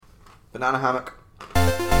Banana hammock.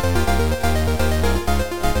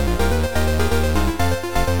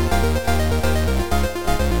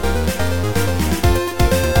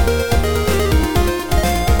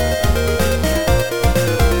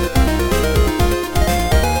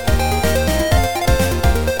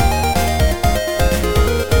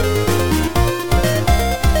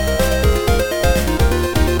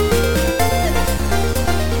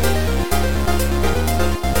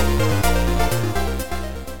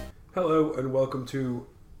 Hello and welcome to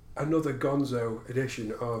another Gonzo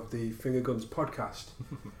edition of the Finger Guns podcast.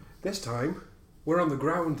 This time we're on the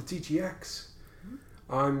ground at EGX.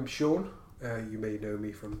 I'm Sean. You may know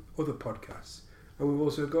me from other podcasts, and we've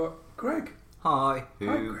also got Greg. Hi, who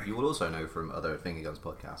Hi, Greg. you will also know from other Finger Guns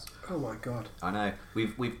podcasts. Oh my god! I know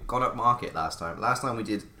we've gone up market last time. Last time we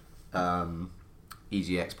did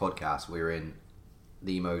EGX podcast, we were in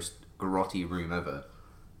the most grotty room ever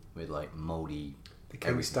with like mouldy. The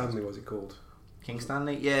King Stanley, was it called? King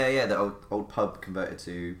Stanley? Yeah, the old pub converted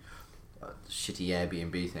to a shitty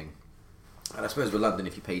Airbnb thing. And I suppose with London,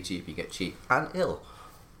 if you pay cheap, you get cheap and ill.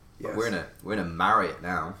 Yes. But we're in a Marriott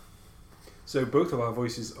now. So both of our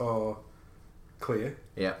voices are clear,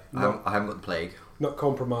 Yeah, I haven't got the plague. not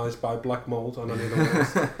compromised by black mold on any of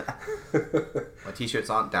the walls. My t-shirts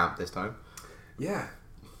aren't damp this time. Yeah.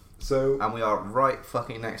 So And we are right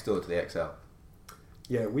fucking next door to the XL.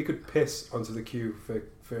 yeah, we could piss onto the queue for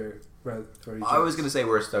EGX. I was going to say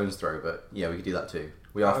we're a stone's throw, but yeah, we could do that too.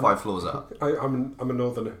 We are 5 floors up. I'm a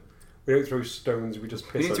northerner. We don't throw stones. We just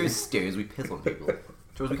We piss don't on throw you. stairs, we piss on people.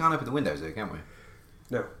 George, we can't open the windows though, can we?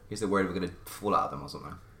 No. Is they worried we're going to fall out of them or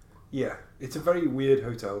something? Yeah, it's a very weird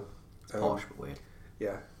hotel. Posh, but weird.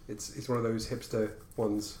 Yeah, it's one of those hipster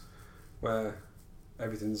ones where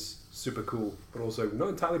everything's super cool, but also not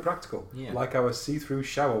entirely practical. Yeah. Like our see-through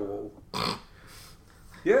shower wall.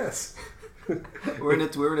 Yes. We're in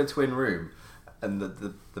a twin room, and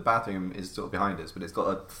the bathroom is sort of behind us, but it's got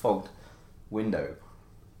a fogged window,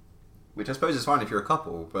 which I suppose is fine if you're a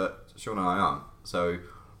couple, but Sean and I aren't. So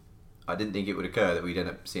I didn't think it would occur that we'd end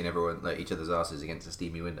up seeing everyone like each other's asses against a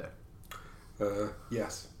steamy window.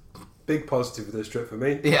 Yes. Big positive for this trip for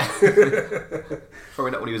me. Yeah.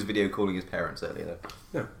 Probably not when he was video calling his parents earlier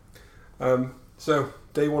though. No. So,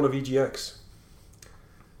 day one of EGX.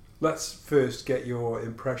 Let's first get your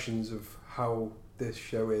impressions of how this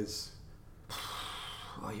show is.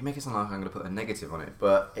 Well, you make it sound like I'm going to put a negative on it,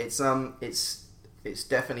 but it's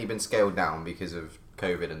definitely been scaled down because of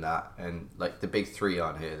COVID and that, and like the big three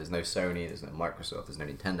aren't here. There's no Sony, there's no Microsoft, there's no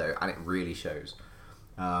Nintendo, and it really shows.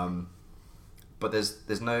 But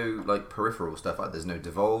there's no like peripheral stuff. Like there's no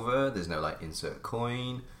Devolver, there's no like Insert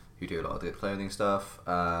Coin, who do a lot of the clothing stuff.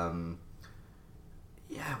 Yeah,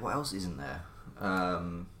 what else isn't there?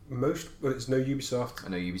 It's no Ubisoft. I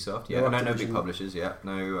know Ubisoft. Yeah, No no Activision. big publishers. Yeah,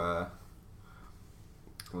 no.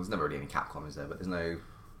 Well, there's never really any Capcom, is there? But there's no.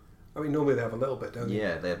 I mean, normally they have a little bit, don't they?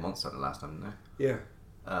 Yeah, they had Monster Hunter last time, didn't they? Yeah.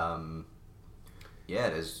 Yeah,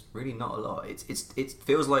 there's really not a lot. It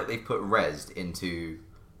feels like they've put Rezzed into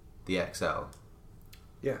the XL,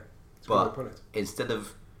 Yeah. It's a good way to but put it. instead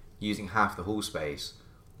of using half the hall space,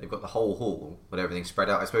 they've got the whole hall, but everything's spread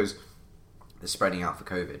out. I suppose they're spreading out for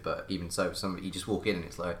COVID, but even so, you just walk in and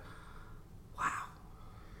it's like, wow.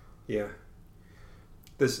 Yeah.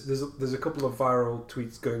 There's a couple of viral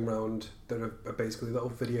tweets going around that are basically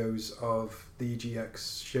little videos of the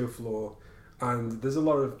EGX show floor, and there's a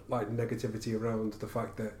lot of like negativity around the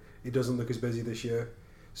fact that it doesn't look as busy this year.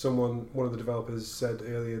 One of the developers said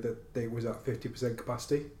earlier that it was at 50%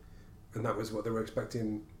 capacity, and that was what they were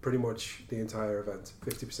expecting pretty much the entire event,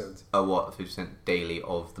 50%. Oh, what, 50% daily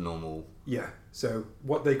of the normal? Yeah, so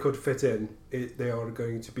what they could fit in, they are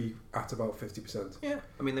going to be at about 50%. Yeah,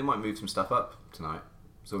 I mean, they might move some stuff up tonight.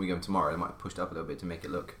 So when we go in tomorrow, they might push it up a little bit to make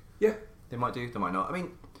it look... Yeah. They might do, they might not. I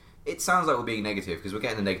mean, it sounds like we're being negative because we're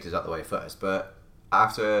getting the negatives out the way first, but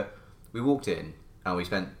after we walked in and we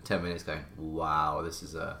spent 10 minutes going, wow, this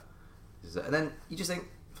is a... And then you just think,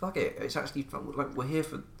 fuck it, it's actually fun. Like, we're here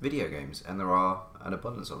for video games and there are an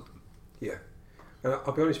abundance of them. Yeah. And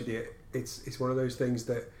I'll be honest with you, it's one of those things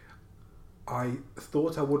that I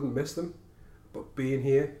thought I wouldn't miss them, but being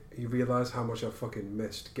here, you realise how much I've fucking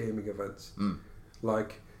missed gaming events.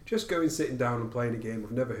 Like, just going sitting down and playing a game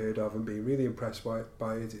I've never heard of and being really impressed by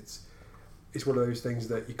it. It's one of those things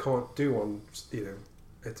that you can't do on,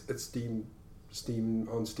 at Steam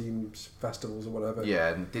festivals or whatever. Yeah,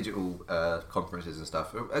 and digital conferences and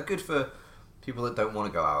stuff are good for people that don't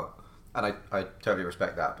want to go out, and I totally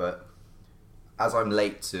respect that. But as I'm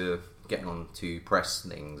late to getting on to press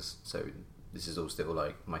things, so this is all still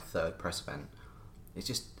like my third press event. It's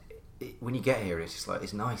just when you get here, it's just like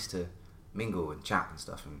it's nice to mingle and chat and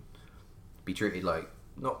stuff, and be treated like,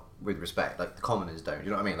 not with respect, like the commoners don't. Do you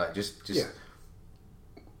know what I mean? Like just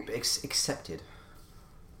accepted.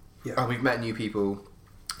 Yeah. And we've met new people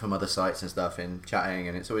from other sites and stuff in chatting,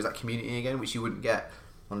 and it's always that community again, which you wouldn't get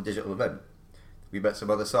on a digital event. We met some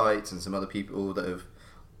other sites and some other people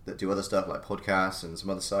that do other stuff like podcasts and some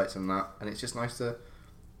other sites and that, and it's just nice to,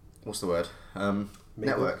 what's the word?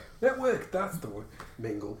 Network. Network, that's the word.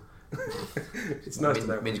 Mingle. It's nice to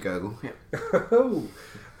network. Minge gurgle. Yeah. Oh,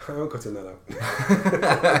 I'm cutting that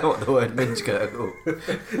out. What, the word minge gurgle?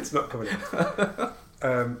 It's not coming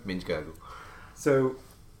out. Minge gurgle. So,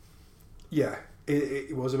 yeah,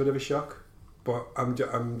 it was a bit of a shock, but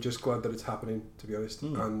I'm just glad that it's happening, to be honest.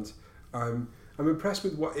 And I'm impressed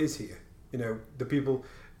with what is here. You know, the people.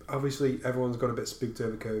 Obviously, everyone's got a bit spooked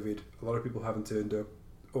over COVID. A lot of people haven't turned up,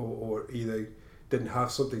 or either didn't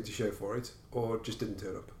have something to show for it, or just didn't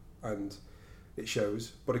turn up, and it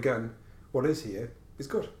shows. But again, what is here is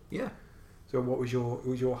good. Yeah. So, what was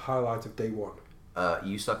your highlight of day one?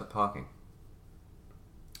 You suck at parking.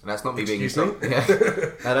 And that's not me Excuse being me? Yeah.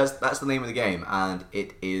 No, that's the name of the game, and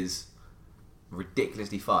it is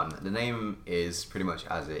ridiculously fun. The name is pretty much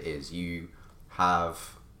as it is. You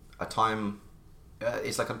have a time.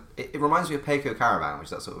 It's like it reminds me of Payco Caravan, which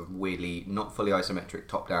is that sort of weirdly not fully isometric,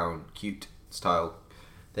 top-down, cute style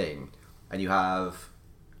thing. And you have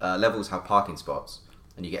levels have parking spots,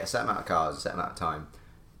 and you get a set amount of cars, a set amount of time,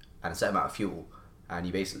 and a set amount of fuel, and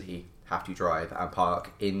you basically have to drive and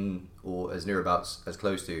park in or as nearabouts as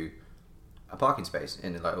close to a parking space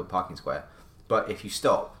in like a parking square. But if you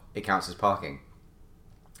stop, it counts as parking.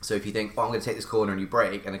 So if you think, oh, I'm going to take this corner, and you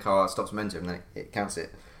brake, and the car stops momentum, then it counts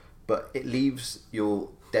it. But it leaves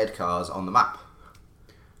your dead cars on the map.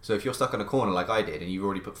 So if you're stuck on a corner like I did, and you've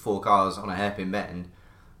already put 4 cars on a hairpin bend,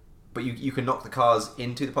 but you can knock the cars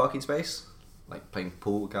into the parking space, like playing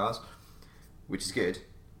pool with cars, which is good.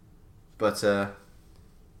 But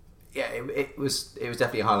yeah, it was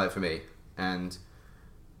definitely a highlight for me. And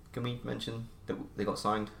can we mention that they got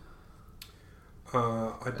signed?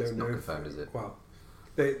 I That's don't know. Not confirmed, is it? Well,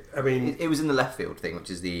 I mean, it was in the left field thing, which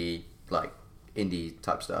is the like indie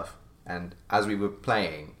type stuff. And as we were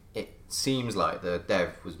playing, it seems like the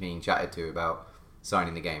dev was being chatted to about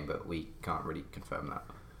signing the game, but we can't really confirm that.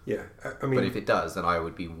 Yeah, I mean, but if it does, then I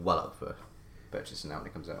would be well up for purchasing that when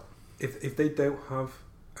it comes out. If they don't have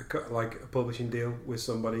a publishing deal with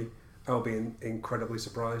somebody, I'll be incredibly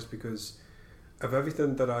surprised, because of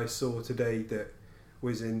everything that I saw today that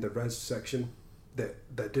was in the res section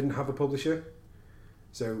that didn't have a publisher.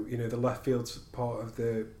 So, you know, the left field's part of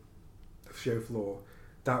the show floor,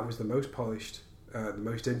 that was the most polished, the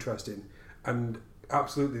most interesting, and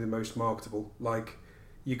absolutely the most marketable. Like,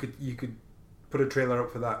 you could put a trailer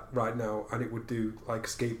up for that right now, and it would do like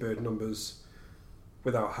Skatebird numbers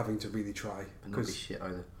without having to really try. And not be shit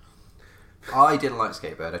either. I didn't like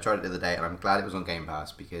Skatebird. I tried it the other day, and I'm glad it was on Game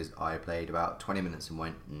Pass, because I played about 20 minutes and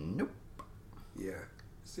went, nope. Yeah,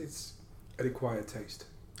 it's an acquired taste.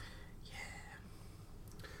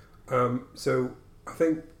 Yeah. So I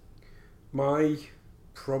think my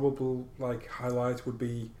probable highlight would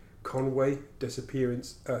be Conway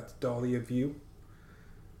Disappearance at Dahlia View,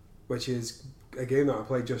 which is a game that I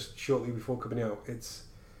played just shortly before coming out. It's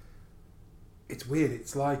weird.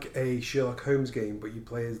 It's like a Sherlock Holmes game, but you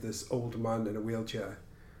play as this old man in a wheelchair,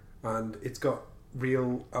 and it's got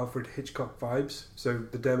real Alfred Hitchcock vibes. So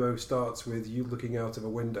the demo starts with you looking out of a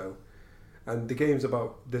window, and the game's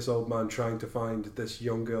about this old man trying to find this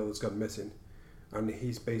young girl that's gone missing, and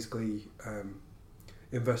he's basically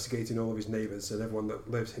investigating all of his neighbours and everyone that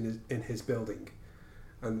lives in his building.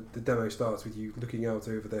 And the demo starts with you looking out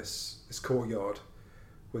over this courtyard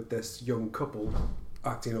with this young couple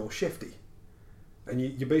acting all shifty. And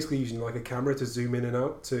you're basically using like a camera to zoom in and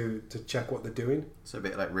out to check what they're doing. So a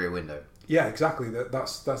bit like Rear Window. Yeah, exactly.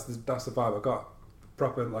 That's the vibe I got.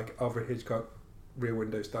 Proper like Alfred Hitchcock Rear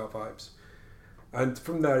Window style vibes. And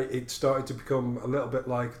from there, it started to become a little bit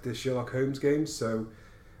like the Sherlock Holmes games. So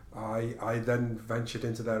I then ventured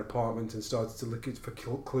into their apartment and started to look for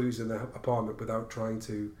clues in their apartment without trying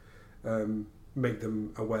to make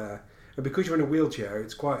them aware. And because you're in a wheelchair,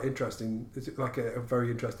 it's quite interesting. It's like a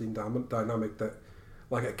very interesting dynamic that,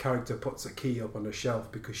 like, a character puts a key up on a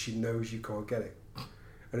shelf because she knows you can't get it.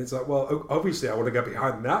 And it's like, well, obviously I want to get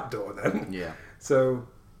behind that door then. Yeah. So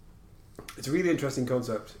it's a really interesting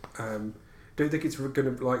concept. Don't think it's going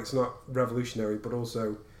to, like, it's not revolutionary, but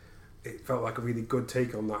also it felt like a really good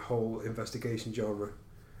take on that whole investigation genre.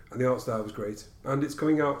 And the art style was great. And it's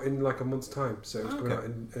coming out in like a month's time. So it's coming out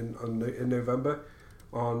in November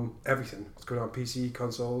on everything. It's coming out on PC,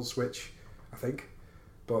 consoles, Switch, I think.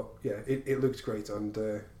 But yeah, it looks great,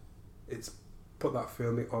 and it's put that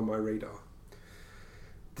firmly on my radar.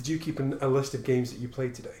 Did you keep a list of games that you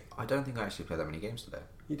played today? I don't think I actually played that many games today.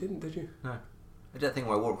 You didn't, did you? No. I did that thing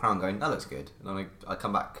where I walk around going, that looks good. And then I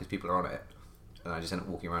come back because people are on it. And I just end up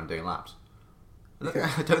walking around doing laps.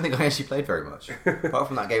 I don't think I actually played very much. Apart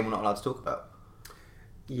from that game we're not allowed to talk about.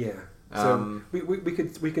 Yeah. So we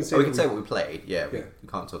can say... we can say what we played. Yeah, we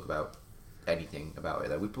can't talk about anything about it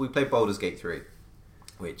though. We played Baldur's Gate 3,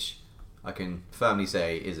 which I can firmly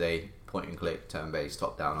say is a point-and-click, turn-based,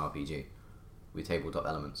 top-down RPG with tabletop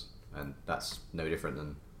elements. And that's no different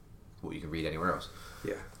than what you can read anywhere else.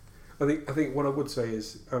 Yeah. I think what I would say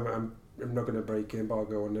is I'm not going to break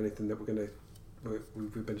embargo on anything that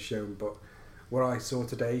we've been shown, but what I saw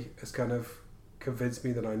today has kind of convinced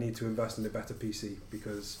me that I need to invest in a better PC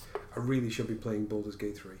because I really should be playing Baldur's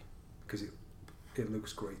Gate 3 because it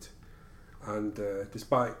looks great. And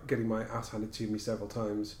despite getting my ass handed to me several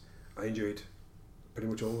times, I enjoyed pretty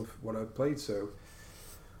much all of what I played. So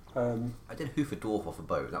I did hoof a dwarf off a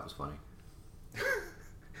boat. That was funny.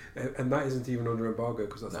 And that isn't even under embargo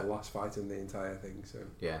because that's the last fight in the entire thing. So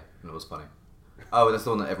yeah, and it was funny. Oh, that's the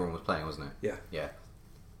one that everyone was playing, wasn't it? Yeah. Yeah.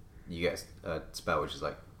 You get a spell which is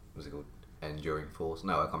like, what's it called? Enduring Force?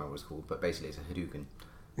 No, I can't remember what it's called, but basically it's a Hadouken.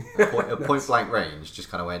 A point blank range just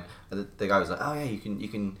kind of went, and the guy was like, oh yeah, you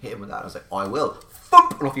can hit him with that. And I was like, I will.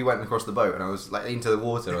 Thump! And off he went across the boat, and I was like into the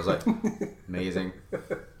water, and I was like, amazing.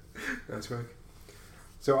 Nice work.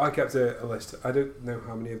 So I kept a list. I don't know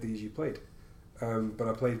how many of these you played, but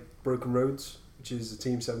I played Broken Roads, which is a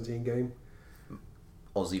Team 17 game.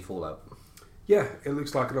 Aussie Fallout. Yeah, it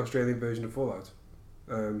looks like an Australian version of Fallout.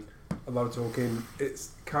 A lot of talking.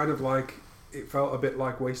 It's kind of like, it felt a bit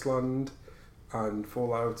like Wasteland and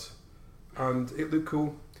Fallout, and it looked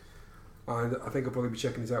cool. And I think I'll probably be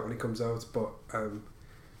checking it out when it comes out, but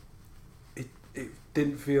it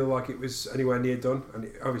didn't feel like it was anywhere near done, and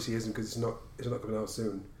it obviously isn't because it's not coming out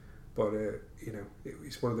soon. But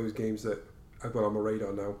it's one of those games that I've got on my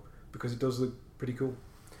radar now because it does look pretty cool.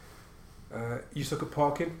 You Suck at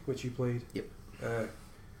Parking, which you played. Yep.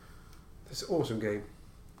 It's an awesome game.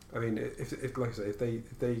 I mean, if like I say, if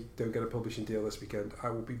they don't get a publishing deal this weekend, I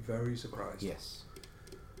will be very surprised. Yes.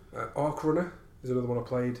 Arc Runner is another one I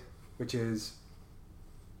played, which is...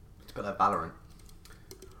 It's a bit like Valorant.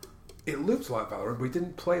 It looked like Valorant, but it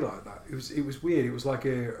didn't play like that. It was weird. It was like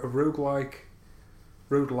a roguelike,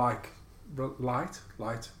 light,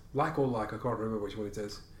 like or like, I can't remember which one it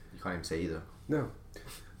is. You can't even say either. No.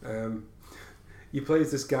 You play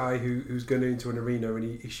as this guy who's going into an arena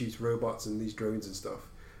and he shoots robots and these drones and stuff.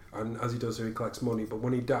 And as he does so, he collects money. But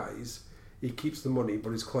when he dies, he keeps the money,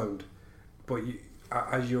 but is cloned. But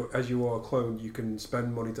as you are cloned, you can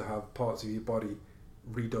spend money to have parts of your body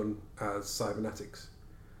redone as cybernetics.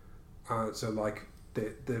 So like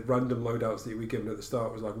the random loadouts that you were given at the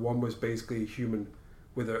start was like, one was basically a human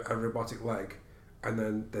with a robotic leg, and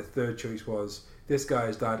then the third choice was, this guy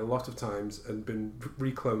has died a lot of times and been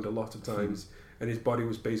recloned a lot of times, and his body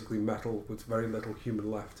was basically metal with very little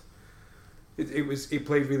human left. It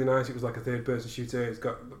played really nice. It was like a third person shooter. It's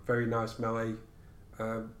got very nice melee.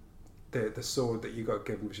 The sword that you got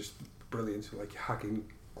given was just brilliant, like hacking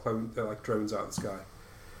drones out of the sky.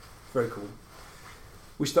 Very cool.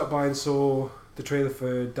 We stopped by and saw the trailer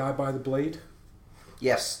for Die by the Blade.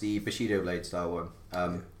 Yes, the Bushido Blade style one.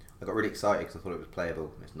 I got really excited because I thought it was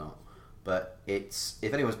playable. It's not, but it's,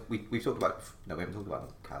 if anyone's, we've talked about, no, we haven't talked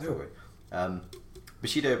about it, have we?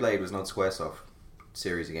 Bushido Blade was an old Squaresoft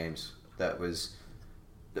series of games that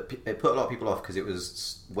it put a lot of people off because it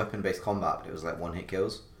was weapon based combat, but it was like one hit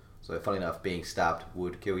kills. So funny enough, being stabbed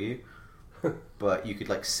would kill you, but you could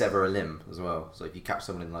like sever a limb as well. So if you catch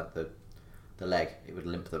someone in like the leg, it would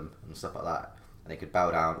limp them and stuff like that, and they could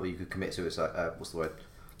bow down, or you could commit suicide. What's the word?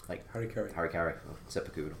 Like Harikari, or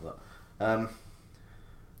seppuku and all that.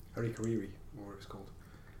 Harikariri, or it's called.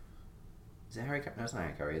 Is it Harikari? No, it's not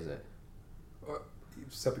Harikari, is it?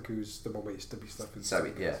 Seppuku's the one where you stab stuff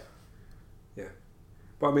in. Yeah. Yeah,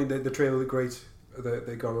 but I mean the trailer looked great.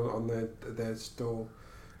 They got on their store.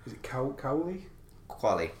 Is it Cowley?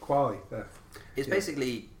 Quali. There. It's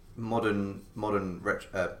basically modern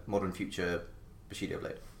future Bushido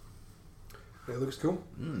Blade. It looks cool.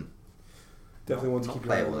 Definitely want to keep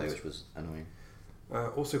your eye on playable it. though, which was annoying.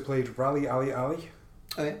 Also played Rally Alley Alley.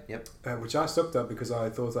 Oh yeah, yep. Which I sucked at because I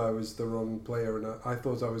thought I was the wrong player and I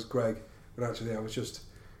thought I was Greg, but actually I was just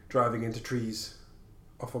driving into trees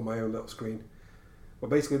off on my own little screen. Well,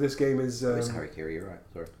 basically this game is... it's Harikiri, you're right,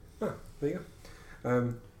 sorry. Ah, there you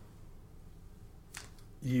go.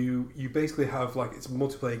 You basically have, like, it's a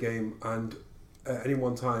multiplayer game, and at any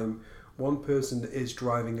one time, one person is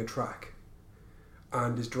driving a track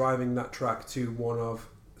and is driving that track to one of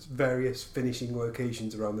various finishing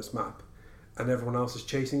locations around this map, and everyone else is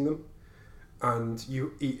chasing them. And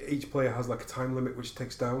each player has like a time limit which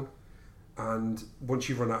ticks down, and once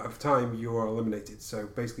you run out of time, you are eliminated. So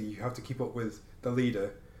basically, you have to keep up with the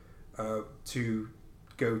leader to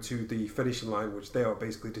go to the finishing line, which they are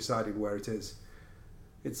basically deciding where it is.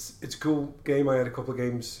 It's a cool game. I had a couple of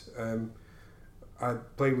games. I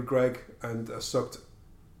played with Greg and I sucked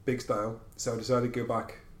big style, so I decided to go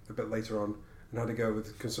back a bit later on and had to go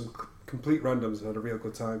with some complete randoms and had a real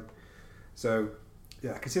good time. So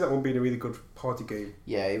yeah, I can see that one being a really good party game.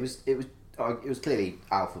 Yeah, it was clearly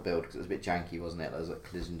alpha build because it was a bit janky, wasn't it? There was like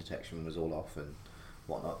collision detection was all off and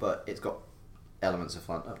whatnot, but it's got elements of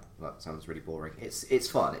fun. Oh, that sounds really boring. It's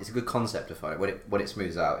fun. It's a good concept of fun. When it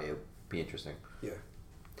smooths out, it'll be interesting. Yeah.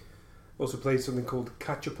 Also played something called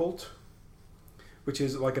Catapult, which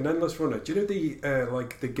is like an endless runner. Do you know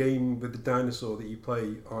the game with the dinosaur that you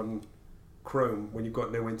play on Chrome when you've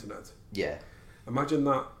got no internet? Yeah. Imagine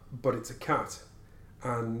that, but it's a cat,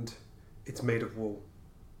 and it's made of wool.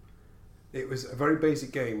 It was a very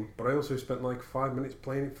basic game, but I also spent like 5 minutes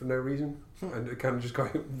playing it for no reason, and it kind of just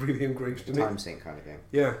got really engrossed in it. Time sink kind of game.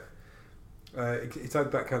 Yeah. It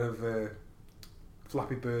had that kind of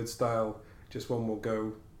Flappy Bird style, just one will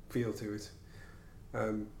go feel to it.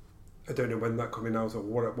 I don't know when that's coming out or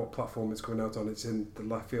what platform it's coming out on. It's in the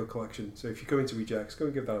Left Field collection, so if you go into EGX, go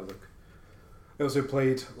and give that a look. I also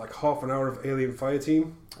played like half an hour of Alien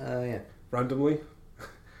Fireteam. Yeah. Randomly.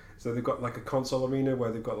 So they've got like a console arena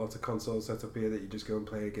where they've got lots of consoles set up here that you just go and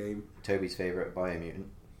play a game. Toby's favourite, Biomutant.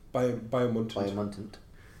 Biomutant.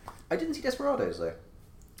 I didn't see Desperados though.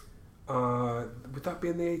 Would that be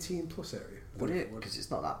in the 18 plus area? Would it? Because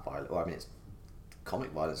it's not that violent. Well, I mean, it's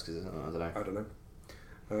comic violence because I don't know. I don't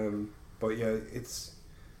know. But yeah, it's.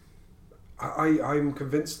 I'm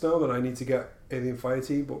convinced now that I need to get Alien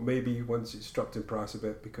Fireteam, but maybe once it's dropped in price a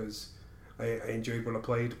bit because I enjoyed what I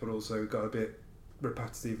played, but also got a bit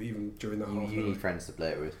repetitive even during that half. You need friends to play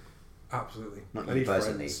it with. Absolutely. Not you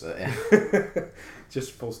personally, but yeah.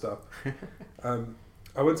 Just full stop.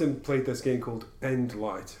 I went and played this game called End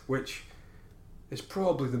Light, which is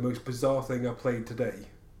probably the most bizarre thing I played today.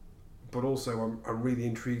 But also, I'm really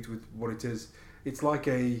intrigued with what it is. It's like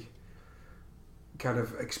a kind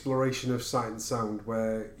of exploration of sight and sound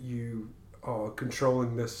where you are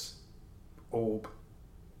controlling this orb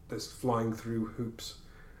that's flying through hoops,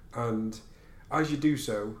 and as you do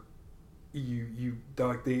so, you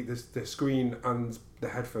like the screen and the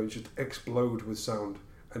headphones just explode with sound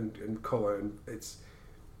and colour, and it's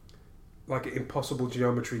like impossible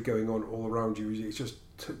geometry going on all around you. It's just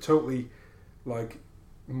totally like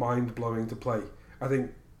mind blowing to play. I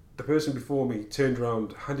think the person before me turned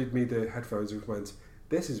around, handed me the headphones, and went,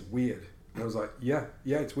 "This is weird." And I was like, "Yeah,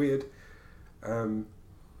 it's weird,"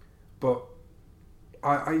 but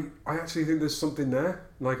I actually think there's something there.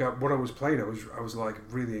 Like what I was playing, I was like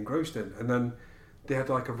really engrossed in, and then they had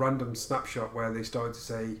like a random snapshot where they started to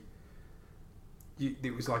say.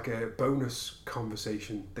 It was like a bonus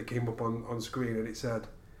conversation that came up on screen, and it said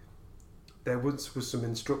there once was some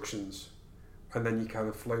instructions, and then you kind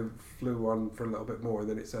of flew on for a little bit more, and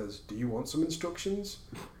then it says, "Do you want some instructions?"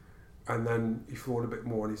 And then you flew on a bit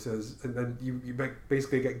more, and he says, and then you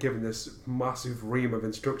basically get given this massive ream of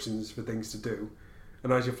instructions for things to do,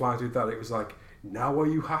 and as you fly through that, it was like, "Now are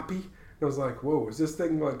you happy?" And I was like, "Whoa, is this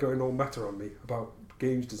thing like going all meta on me about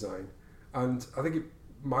games design?" And I think it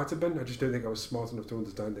might have been. I just don't think I was smart enough to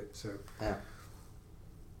understand it. So yeah,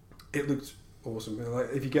 it looked awesome. Like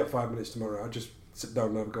if you get 5 minutes tomorrow, I'd just sit down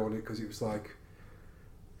and have a go on it because it was like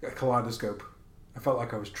a kaleidoscope. I felt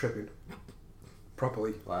like I was tripping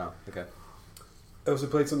properly. Wow. Okay. I also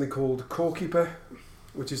played something called Core Keeper,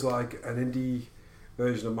 which is like an indie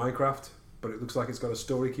version of Minecraft, but it looks like it's got a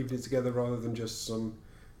story keeping it together rather than just some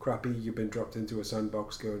crappy you've been dropped into a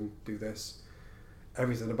sandbox, go and do this.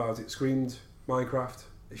 Everything about it screamed Minecraft.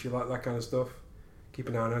 If you like that kind of stuff, keep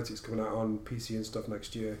an eye on it. It's coming out on PC and stuff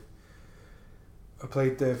next year. I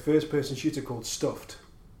played the first-person shooter called Stuffed.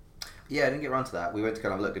 Yeah, I didn't get around to that. We went to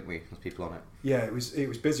kind of look, didn't we? There's people on it. Yeah, it was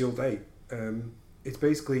busy all day. It's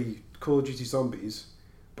basically Call of Duty Zombies,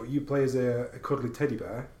 but you play as a cuddly teddy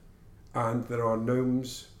bear, and there are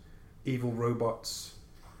gnomes, evil robots,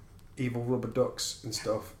 evil rubber ducks and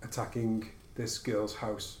stuff attacking this girl's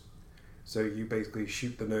house. So you basically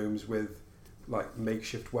shoot the gnomes with like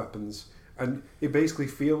makeshift weapons, and it basically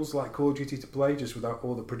feels like Call of Duty to play, just without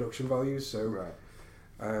all the production values. So right.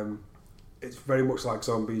 It's very much like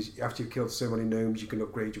Zombies. After you've killed so many gnomes, you can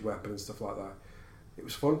upgrade your weapon and stuff like that. It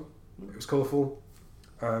was fun. It was colourful.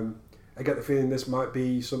 I get the feeling this might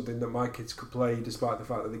be something that my kids could play, despite the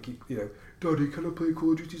fact that they keep, "Daddy, can I play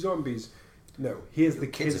Call of Duty Zombies?" No, here's the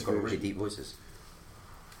kids' have got version. really deep voices.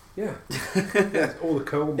 Yeah. Yeah, all the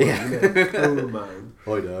coal mine, yeah. Coal mine.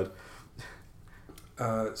 Hi, Dad.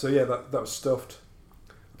 So yeah, that was stuffed.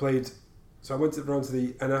 So I went around to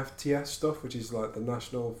the NFTS stuff, which is like the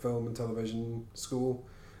National Film and Television School.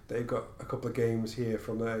 They've got a couple of games here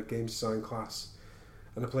from their games design class.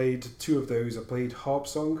 And I played 2 of those. I played Harp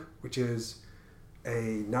Song, which is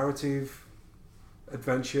a narrative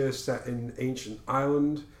adventure set in ancient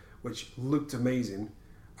Ireland, which looked amazing.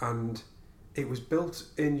 And it was built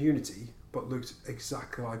in Unity, but looked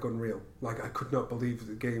exactly like Unreal. Like, I could not believe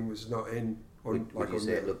the game was not in Would you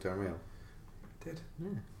say it looked Unreal? It did.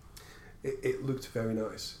 Yeah. It looked very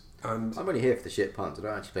nice. And I'm only here for the shit puns. I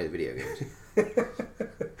don't actually play the video games.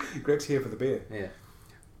 Greg's here for the beer. Yeah.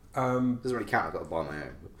 Doesn't really count. I've got to buy my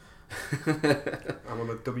own. I'm on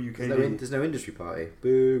a WKD. There's no industry party.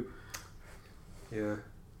 Boo. Yeah.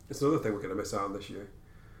 It's another thing we're going to miss out on this year.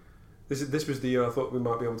 This was the year I thought we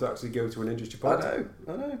might be able to actually go to an industry party.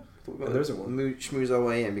 I know. And there isn't one. Schmooze our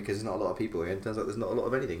way in because there's not a lot of people here. It turns out there's not a lot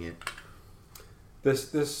of anything here.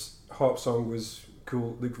 This harp song was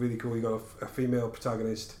cool. Looked really cool. You got a female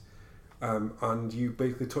protagonist, and you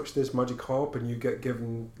basically touch this magic harp and you get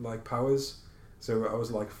given like powers. So I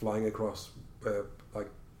was like flying across like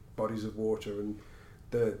bodies of water, and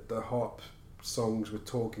the harp songs were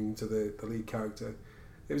talking to the lead character.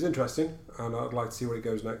 It was interesting, and I'd like to see where it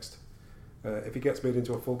goes next. If it gets made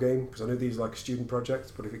into a full game, because I know these are like student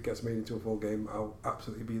projects, but if it gets made into a full game, I'll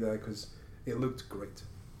absolutely be there because it looked great.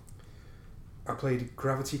 I played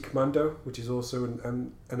Gravity Commando, which is also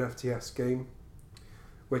an FTS game,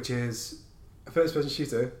 which is a first-person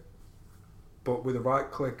shooter, but with a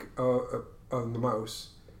right-click on the mouse,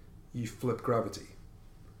 you flip gravity.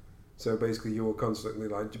 So basically, you're constantly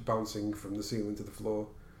like bouncing from the ceiling to the floor,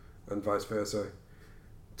 and vice versa,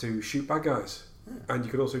 to shoot bad guys. And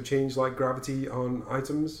you can also change like gravity on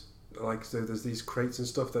items, like so there's these crates and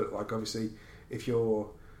stuff that like obviously if you're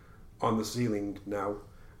on the ceiling now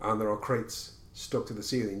and there are crates stuck to the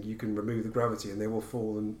ceiling, you can remove the gravity and they will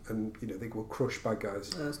fall and you know they will crush bad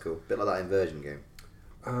guys. Oh, that's cool. Bit like that inversion game.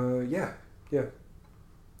 Yeah.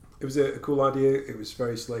 It was a cool idea. It was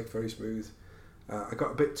very slick, very smooth. I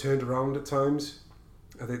got a bit turned around at times.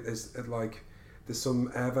 I think there's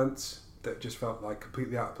some air vents that just felt like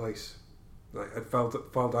completely out of place. Like I fell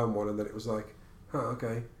down one and then it was like,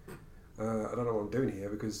 okay, I don't know what I'm doing here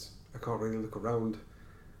because I can't really look around.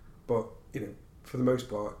 But you know, for the most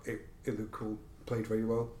part, it looked cool, played very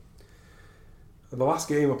well. And the last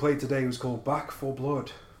game I played today was called Back 4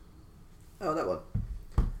 Blood. Oh, that one.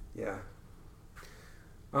 Yeah.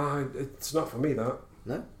 It's not for me, that.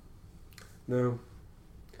 No. No.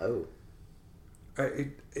 Oh.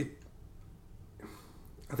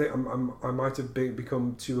 I think I might have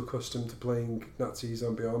become too accustomed to playing Nazi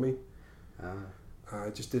Zombie Army. I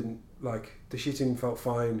just didn't like the shooting felt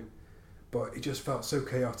fine, but it just felt so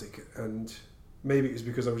chaotic. And maybe it was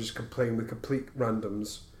because I was just playing with complete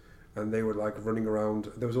randoms, and they were like running around.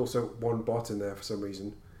 There was also one bot in there for some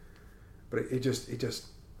reason, but it just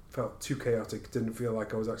felt too chaotic. Didn't feel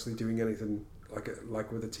like I was actually doing anything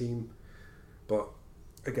like with a team. But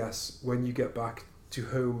I guess when you get back to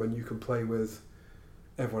home and you can play with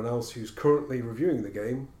everyone else who's currently reviewing the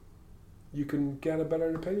game, you can get a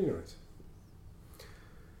better opinion on it.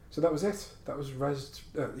 So that was it. That was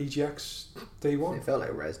EGX day 1. It felt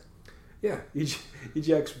like Res. Yeah,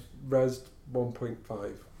 EGX Res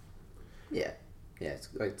 1.5. Yeah,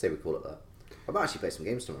 I'd say we call it that. I might actually play some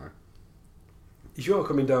games tomorrow. If you are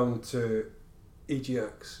coming down to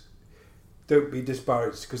EGX, don't be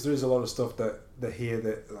disparaged because there is a lot of stuff that here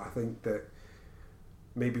that I think that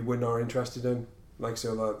maybe we're not interested in. Like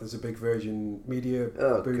there's a big Virgin Media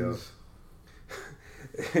booth.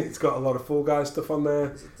 It's got a lot of Fall Guys stuff on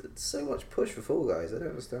there. It's so much push for Fall Guys. I don't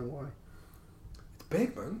understand why. It's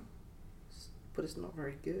big, man. But it's not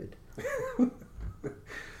very good.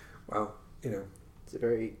 Well, you know, it's a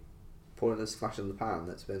very pointless flash in the pan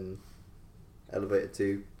that's been elevated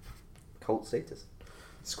to cult status.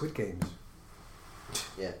 Squid Games.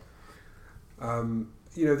 Yeah.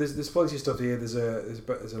 You know, there's plenty of stuff here. There's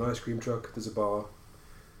an ice cream truck. There's a bar.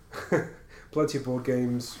 Plenty of board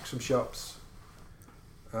games. Some shops.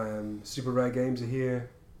 Super Rare Games are here.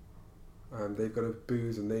 They've got a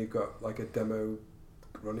booth and they've got like a demo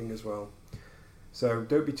running as well. So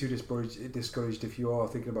don't be too discouraged if you are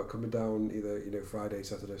thinking about coming down either Friday,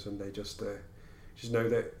 Saturday, Sunday. Just know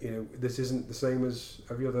that this isn't the same as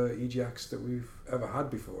every other EGX that we've ever had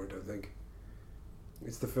before. I don't think.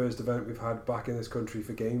 It's the first event we've had back in this country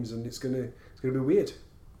for games, and it's gonna be weird.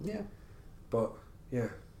 Yeah. But yeah.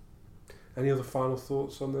 Any other final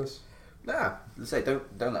thoughts on this? Nah. Let's say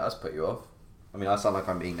don't let us put you off. I mean, I sound like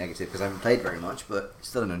I'm being negative because I haven't played very much, but it's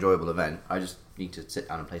still an enjoyable event. I just need to sit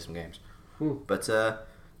down and play some games. But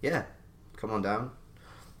yeah, come on down,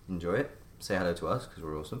 enjoy it, say hello to us because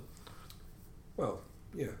we're awesome. Well,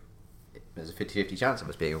 yeah. There's a 50-50 chance of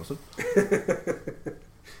us being awesome.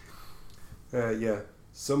 Yeah,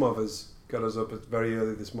 some of us got us up very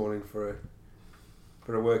early this morning for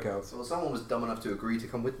a workout. Well, someone was dumb enough to agree to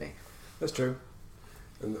come with me. That's true.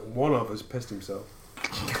 And one of us pissed himself.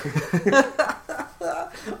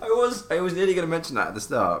 I was nearly going to mention that at the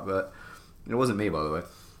start, but it wasn't me, by the way.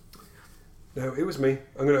 No, it was me.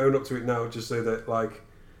 I'm going to own up to it now, just so that, like,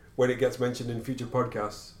 when it gets mentioned in future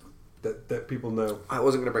podcasts, that people know. I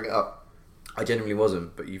wasn't going to bring it up. I genuinely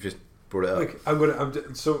wasn't, but you've just brought it up.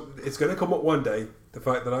 Look, so it's going to come up one day. The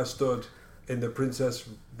fact that I stood in the Princess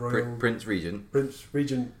Royal Prince Regent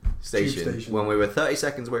station when we were 30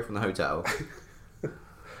 seconds away from the hotel.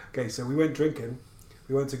 Okay, so we went drinking.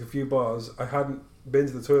 We went to a few bars. I hadn't been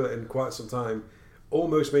to the toilet in quite some time.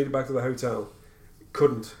 Almost made it back to the hotel.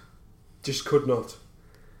 Couldn't. Just could not.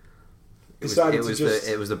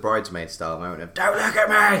 It was the bridesmaid style moment of "Don't look at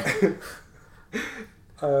me."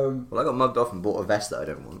 Well, I got mugged off and bought a vest that I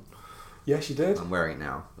don't want. Yes, you did. I'm wearing it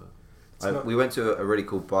now. We went to a really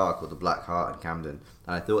cool bar called the Black Heart in Camden,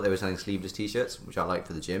 and I thought they were selling sleeveless t-shirts, which I like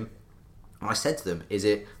for the gym. And I said to them, "Is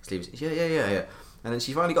it sleeveless?" Yeah. And then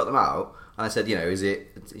she finally got them out, and I said, "Is it?"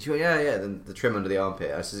 She went, "Yeah." Then the trim under the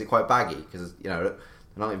armpit. I said, "Is it quite baggy? Because they're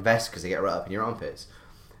not like vests because they get right up in your armpits."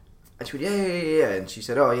 And she went, "Yeah." And she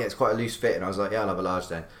said, "Oh yeah, it's quite a loose fit." And I was like, "Yeah, I'll have a large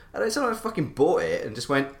then." And then someone fucking bought it and just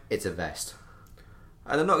went, "It's a vest."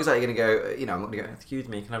 And I'm not exactly going to go, I'm not going to go, "Excuse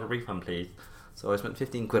me, can I have a refund, please?" So I spent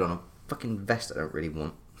 15 quid on a fucking vest I don't really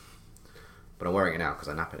want. But I'm wearing it now because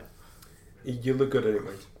I nap in it. You look good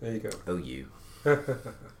anyway. There you go. Oh, you.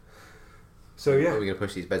 So, yeah. Are we going to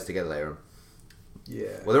push these beds together later on?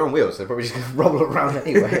 Yeah. Well, they're on wheels, so they're probably just going to roll around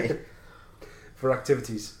anyway. For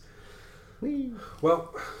activities. Whee.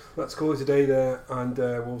 Well, let's call it a day there, and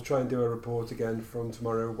we'll try and do a report again from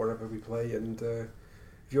tomorrow, wherever we play. And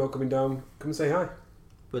if you're coming down, come and say hi.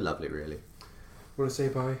 We're lovely, really. Want to say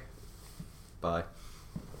bye? Bye.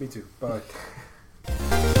 Me too. Bye.